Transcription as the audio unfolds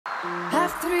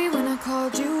3 when I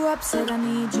called you up, said I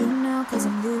need you now, cause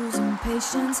I'm losing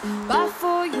patience. By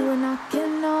 4 you were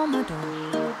knocking on my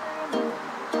door.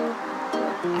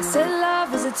 I said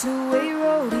love is a two-way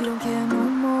road, you don't care no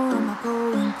more, am I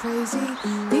going crazy?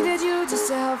 Needed you just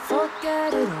to help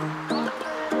forget it all.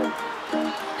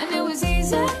 And it was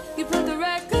easy, you put the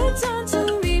records on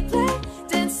to replay,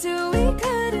 danced till we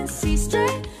couldn't see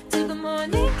straight, till the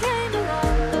morning came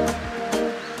along.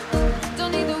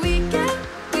 Don't need the weekend,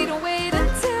 we don't wait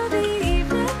until the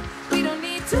evening, we don't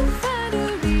need to find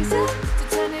a reason to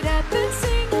turn it up and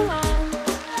sing along,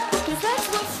 cause that's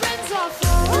what friends are for.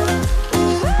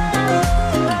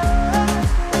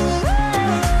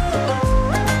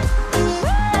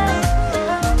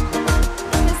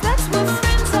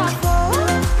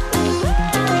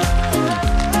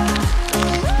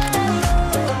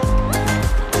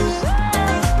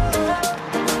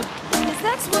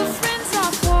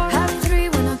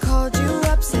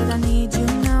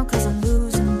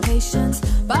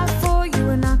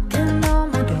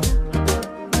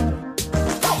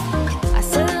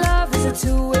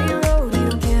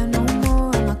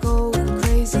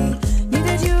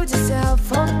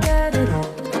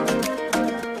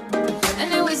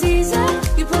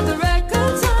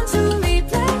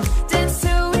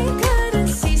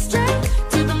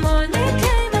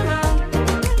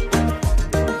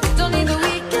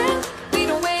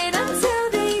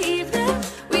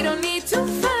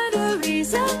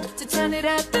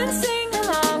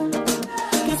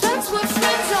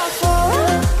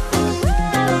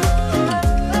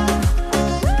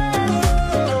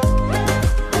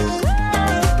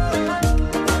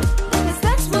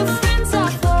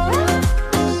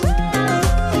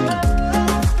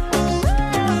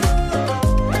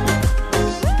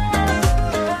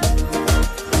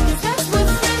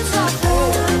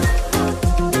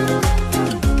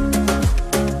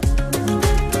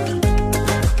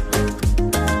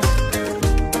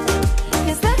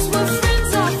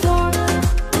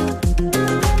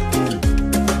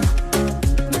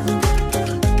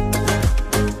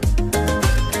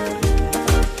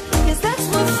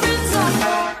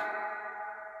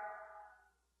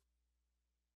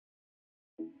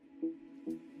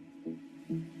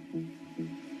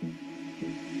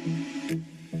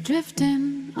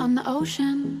 Drifting on the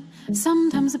ocean,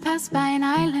 sometimes I pass by an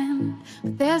island,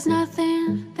 but there's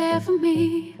nothing there for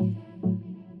me.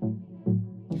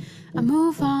 I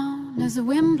move on as the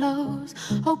wind blows,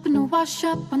 hoping to wash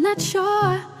up on that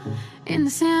shore, and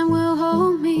the sand will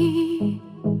hold me.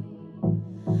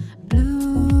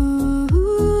 Blue,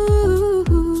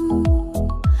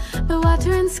 the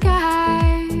water and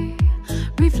sky,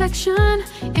 reflection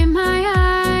in my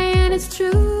eye, and it's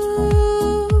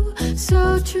true,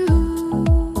 so true,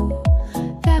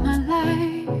 that my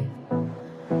life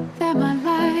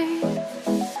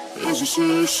is a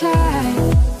she-shine.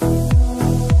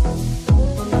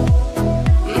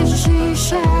 Is a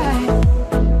she-shine.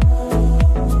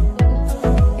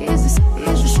 Is a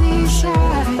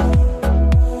she-shine.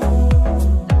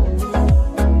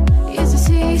 Is a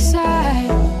seaside.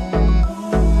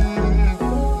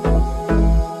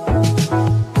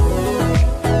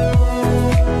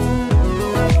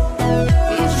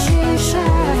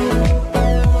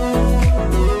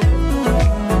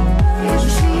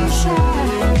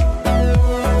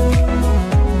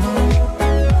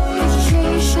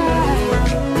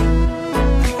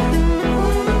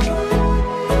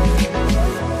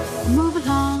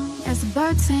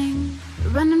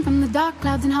 Running from the dark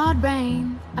clouds and hard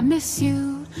rain. I miss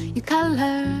you, your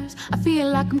colors. I feel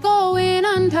like I'm going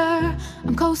under.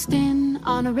 I'm coasting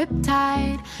on a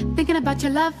riptide, thinking about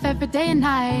your love every day and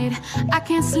night. I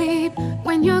can't sleep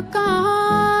when you're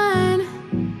gone.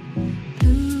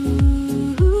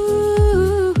 Ooh,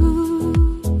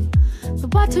 the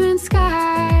water and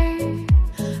sky,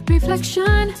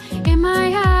 reflection in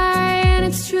my eye, and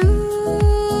it's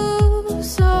true,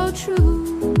 so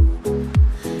true,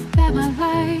 that my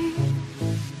life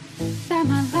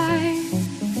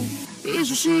is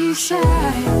a she-shine.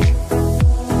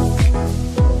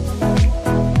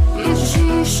 Is a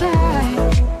she-shine.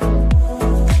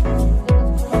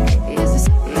 Is a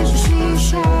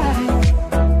she-shine.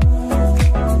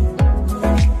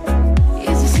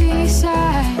 Is a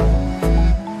seaside.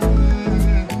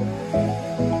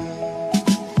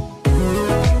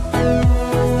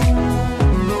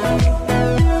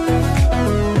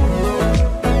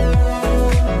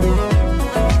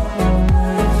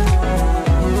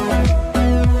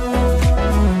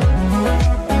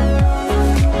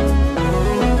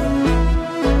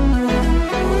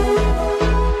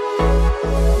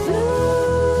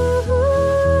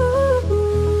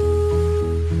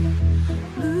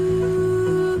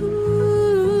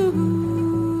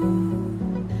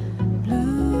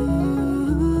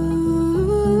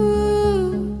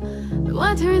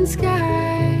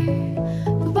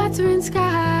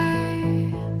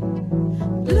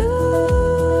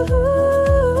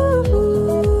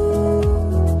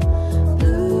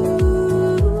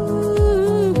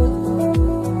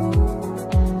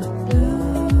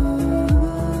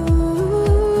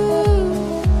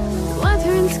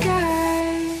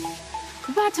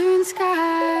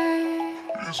 seaside.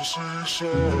 It's a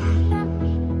seaside.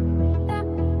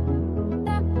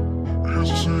 It's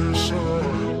a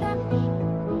seaside.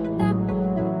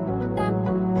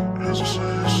 It's a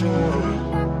seaside.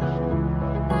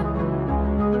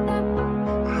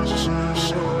 It's a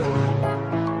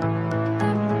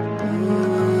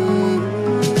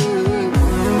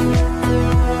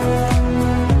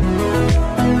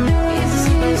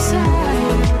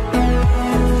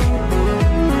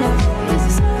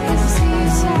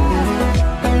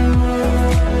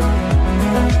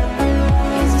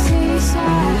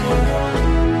seaside.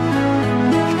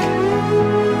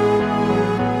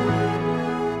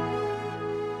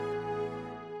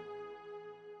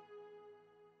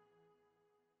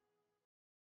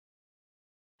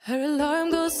 Her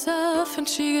alarm goes off and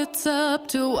she gets up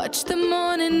to watch the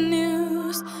morning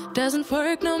news. Doesn't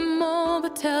work no more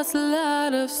but tells a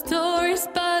lot of stories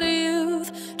about her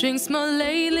youth. Drinks more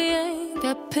lately, ain't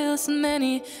got pills in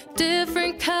many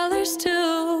different colors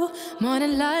too.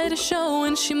 Morning light is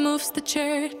showing, she moves the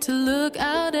chair to look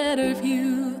out at her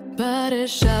view. But her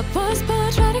shop was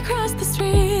built right across the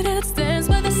street, and it stands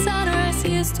where the sunrise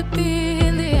used to be.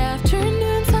 In the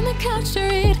afternoons on the couch to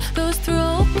read, goes through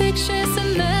old pictures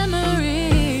and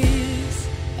memories.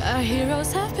 Our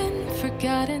heroes have been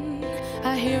forgotten,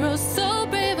 our heroes so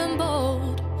brave and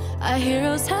bold. Our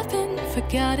heroes have been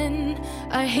forgotten,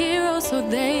 our heroes so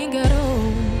they got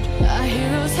old. Our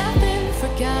heroes have been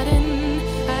forgotten,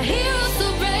 our heroes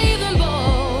so brave and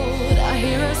bold. Our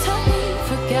heroes have been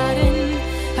forgotten,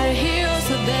 our heroes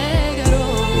so they got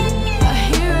old. Our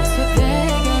heroes so they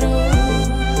got old.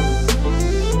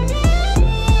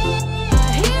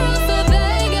 Our heroes so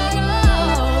they got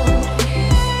old.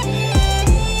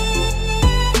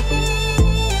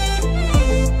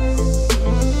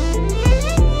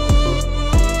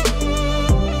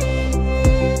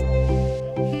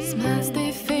 Smiles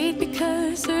they fade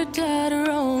because her daughter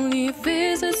only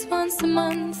visits once a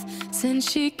month since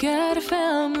she got a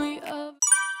family of.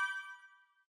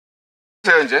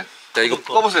 이제 자 이거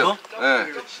꺼보세요.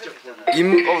 네.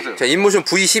 꺼보세요. 자 인모션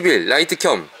v12 라이트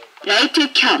켬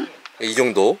라이트 켬. 이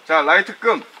정도. 자 라이트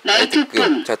끔. 라이트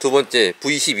끔. 자 두 번째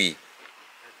v12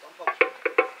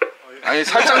 아니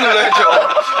살짝 눌러야죠.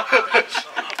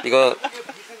 이거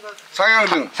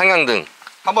상향등. 상향등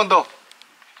한 번 더.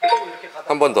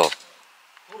 한 번 더.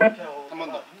 한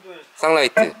번 더.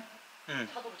 쌍라이트.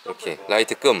 이렇게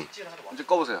라이트 끔. 이제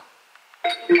꺼보세요.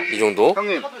 이 정도.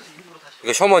 형님.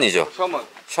 이거 셔먼이죠. 셔먼.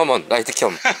 셔먼 라이트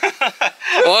켬.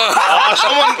 와. 아,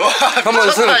 셔먼.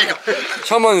 셔먼 승.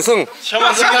 셔먼 승.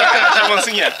 셔먼 승이야. 셔먼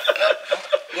승이야.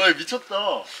 와, 미쳤다.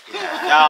 야.